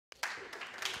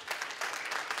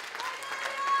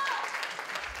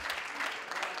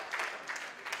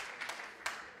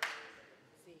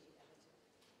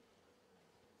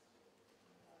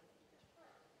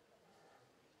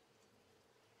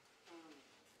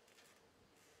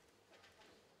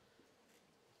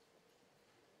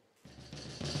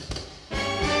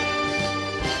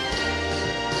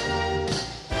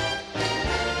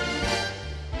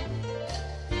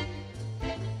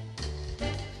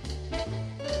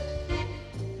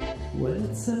Well,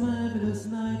 it's a marvelous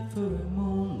night for a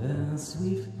moondance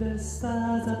with the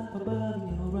stars up above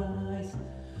in your eyes.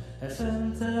 A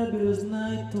fantabulous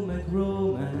night to make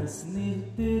romance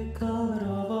neath the color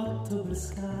of October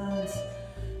skies.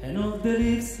 And all the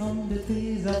leaves on the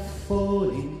trees are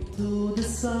falling to the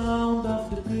sound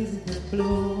of the breeze that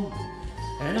blow.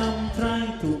 And I'm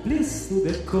trying to please to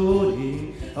the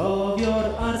calling of your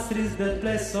heartstrings that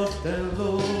play soft and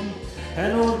low.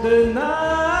 And all the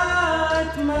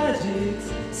night magic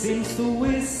seems to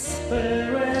whisper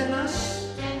and hush.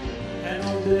 And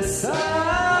all the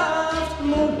soft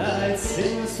moonlight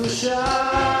seems to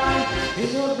shine in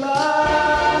your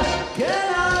blush.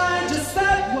 Can I just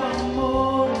have one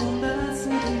more dance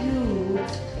with you,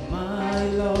 my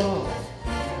love?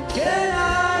 Can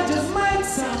I just make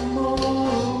some more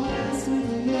romance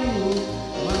with you,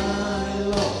 my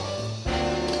love?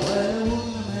 Well, I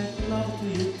wanna make love to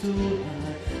you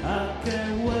tonight. I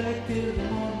can't wait till the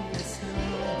morning is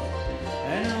come.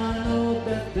 And I know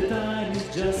that the time is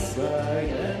just right,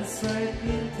 and straight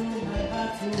into my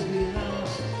heart you belong.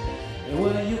 And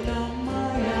when you come, my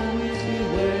I will be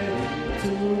waiting to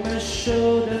make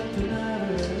sure that you're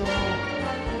never alone.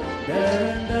 There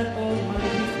and then all my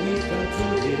life will come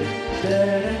true, dear.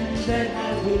 There and then I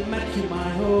will make you my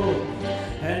home.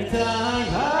 Anytime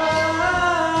I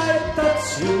touch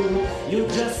you, you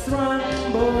just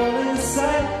tremble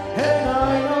inside. And I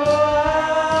know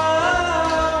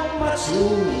how much you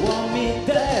want me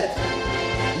dead.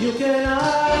 You can I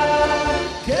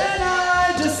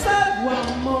just have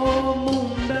one more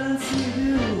moon dance with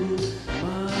you,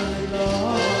 my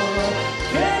love?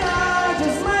 Can I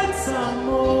just make some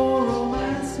more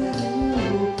romance with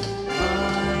you,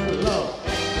 my love?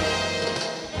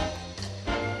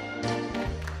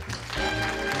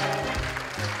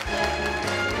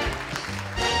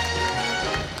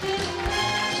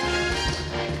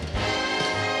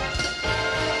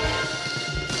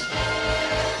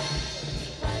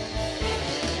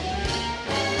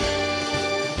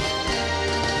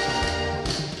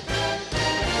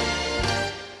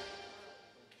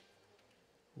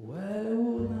 Well, I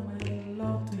wanna make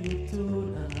love to you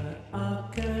tonight. I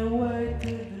can't wait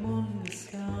till the morning is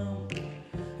come.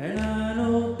 And I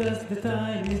know that the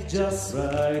time is just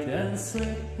right, and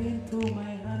straight into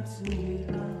my arms you will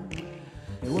run.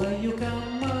 And when you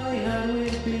come, my heart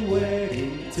will be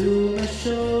waiting to make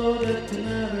sure that you're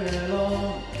never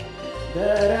alone.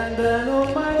 There and then all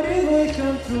my dreams will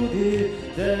come true, dear.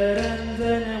 There and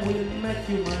then I will make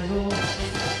you my home.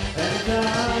 And I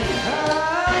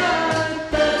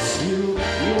touch you,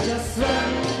 you just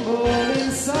tremble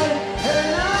inside.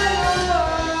 And I know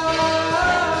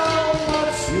how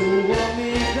much you want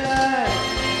me back.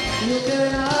 You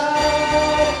can I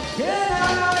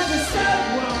just have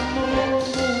one more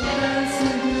dance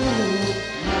with you,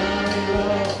 my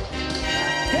love?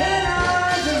 Can I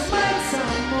just make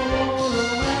some more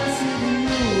romance with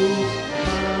you,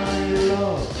 my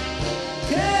love?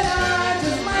 Can I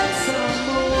just make some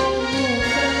more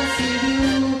romance with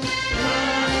you,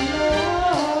 my love?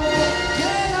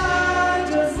 Can I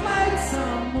just make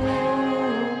some more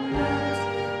romance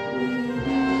with you,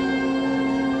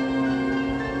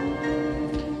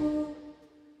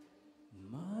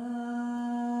 my love?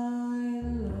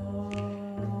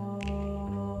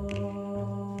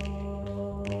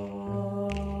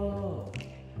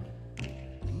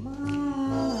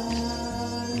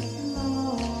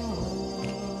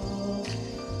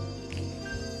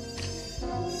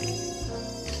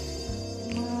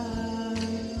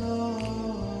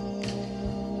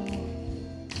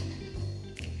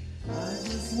 I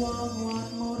just want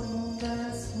one more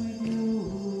dance with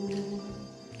you.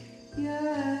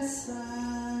 Yes, I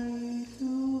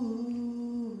do.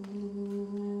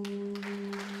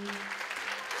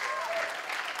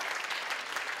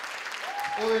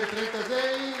 Over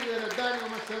 36 era Dario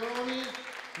Massaroni,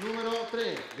 numero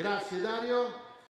 3. Grazie Dario.